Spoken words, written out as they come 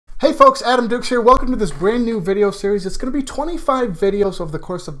Hey folks, Adam Dukes here. Welcome to this brand new video series. It's going to be 25 videos over the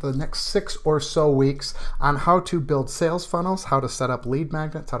course of the next 6 or so weeks on how to build sales funnels, how to set up lead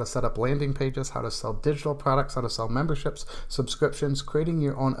magnets, how to set up landing pages, how to sell digital products, how to sell memberships, subscriptions, creating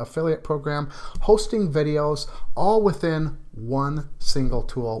your own affiliate program, hosting videos, all within one single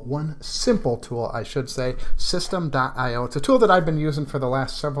tool, one simple tool, I should say, System.io. It's a tool that I've been using for the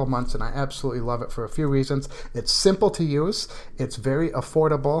last several months, and I absolutely love it for a few reasons. It's simple to use, it's very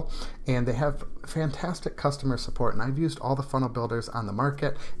affordable, and they have fantastic customer support. And I've used all the funnel builders on the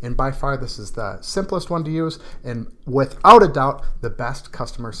market, and by far this is the simplest one to use, and without a doubt, the best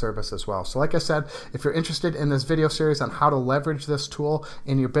customer service as well. So like I said, if you're interested in this video series on how to leverage this tool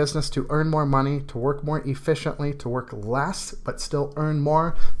in your business to earn more money, to work more efficiently, to work less but still earn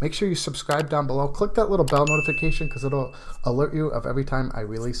more, make sure you subscribe down below. Click that little bell notification because it'll alert you of every time I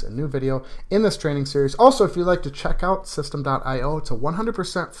release a new video in this training series. Also, if you'd like to check out System.io, it's a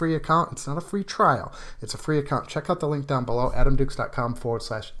 100% free account. It's not a free trial. It's a free account. Check out the link down below,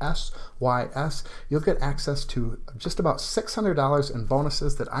 adamdukes.com/SYS. You'll get access to just about $600 in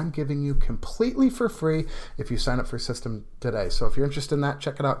bonuses that I'm giving you completely for free if you sign up for System today. So if you're interested in that,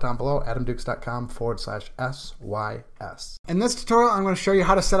 check it out down below, adamdukes.com/SYS. In this tutorial, I'm going to show you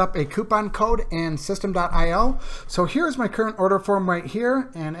how to set up a coupon code in System.io. So here's my current order form right here.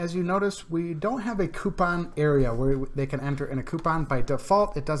 And as you notice, we don't have a coupon area where they can enter in a coupon. By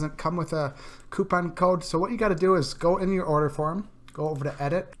default, it doesn't come with a coupon code. So what you got to do is go in your order form, go over to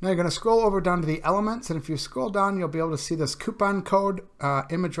edit. Now you're going to scroll over down to the elements. And if you scroll down, you'll be able to see this coupon code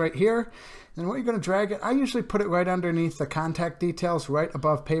image right here. And what you're going to drag it, I usually put it right underneath the contact details, right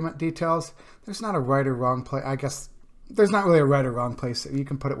above payment details. There's not a right or wrong place. I guess there's not really a right or wrong place. You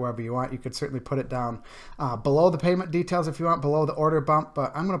can put it wherever you want. You could certainly put it down below the payment details if you want, below the order bump,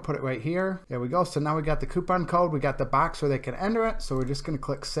 but I'm going to put it right here. There we go. So now we got the coupon code. We got the box where they can enter it. So we're just going to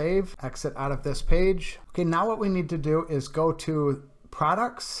click save, exit out of this page. Okay, now what we need to do is go to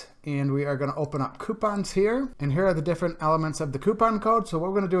products, and we are going to open up coupons here. And here are the different elements of the coupon code. So what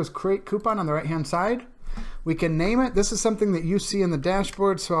we're going to do is create coupon on the right hand side. We can name it. This is something that you see in the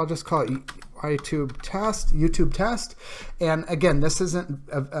dashboard, so I'll just call it YouTube test. And again, this isn't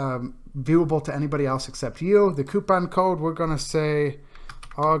viewable to anybody else except you. The coupon code, we're going to say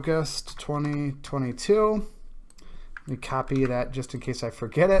August 2022. Let me copy that just in case I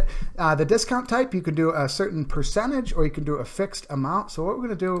forget it. The discount type, you can do a certain percentage or you can do a fixed amount. So what we're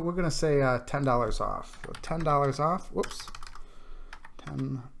going to do, we're going to say $10 off. So $10 off. Whoops.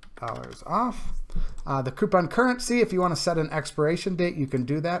 $10 off. The coupon currency, if you want to set an expiration date, you can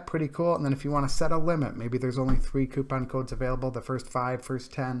do that. Pretty cool. And then if you want to set a limit, maybe there's only 3 coupon codes available, the first 5,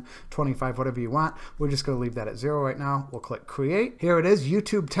 first 10, 25, whatever you want. We're just going to leave that at 0 right now. We'll click create. Here it is,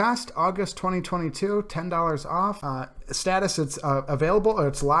 YouTube test, August 2022, $10 off. Status, it's available, or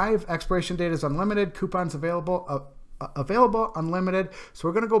it's live. Expiration date is unlimited. Coupons available. Unlimited. So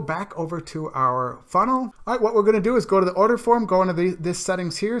we're going to go back over to our funnel. All right, what we're going to do is go to the order form, go into this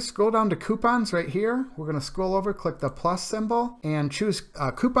settings here, scroll down to coupons right here. We're going to scroll over, click the plus symbol, and choose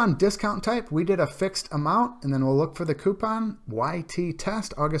coupon discount type. We did a fixed amount, and then we'll look for the coupon, YT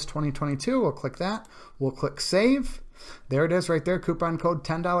test, August 2022. We'll click that. We'll click save. There it is right there, coupon code,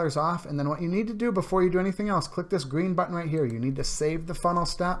 $10 off. And then what you need to do before you do anything else, click this green button right here. You need to save the funnel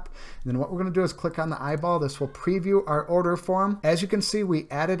step. And then what we're going to do is click on the eyeball. This will preview our order form. As you can see, we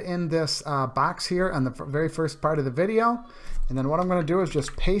added in this box here on the very first part of the video. And then what I'm going to do is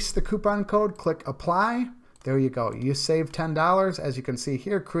just paste the coupon code, click apply. There you go. You save $10. As you can see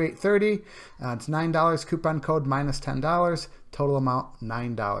here, create 30. It's $9. Coupon code minus $10. Total amount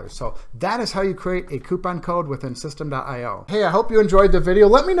 $9. So that is how you create a coupon code within System.io. Hey, I hope you enjoyed the video.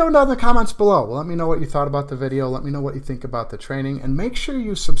 Let me know down in the comments below. Let me know what you thought about the video. Let me know what you think about the training. And make sure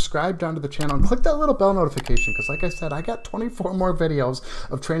you subscribe down to the channel and click that little bell notification because like I said, I got 24 more videos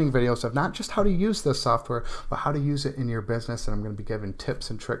of training videos of not just how to use this software, but how to use it in your business. And I'm going to be giving tips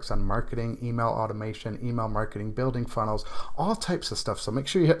and tricks on marketing, email automation, email marketing, building funnels, all types of stuff. So make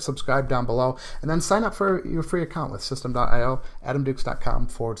sure you hit subscribe down below and then sign up for your free account with System.io.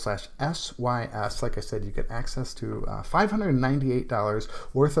 adamdukes.com/SYS. Like I said, you get access to $598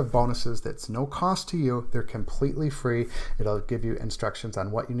 worth of bonuses. That's no cost to you. They're completely free. It'll give you instructions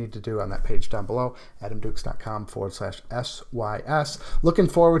on what you need to do on that page down below, adamdukes.com/SYS. Looking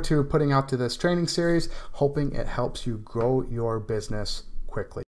forward to putting out to this training series, hoping it helps you grow your business quickly.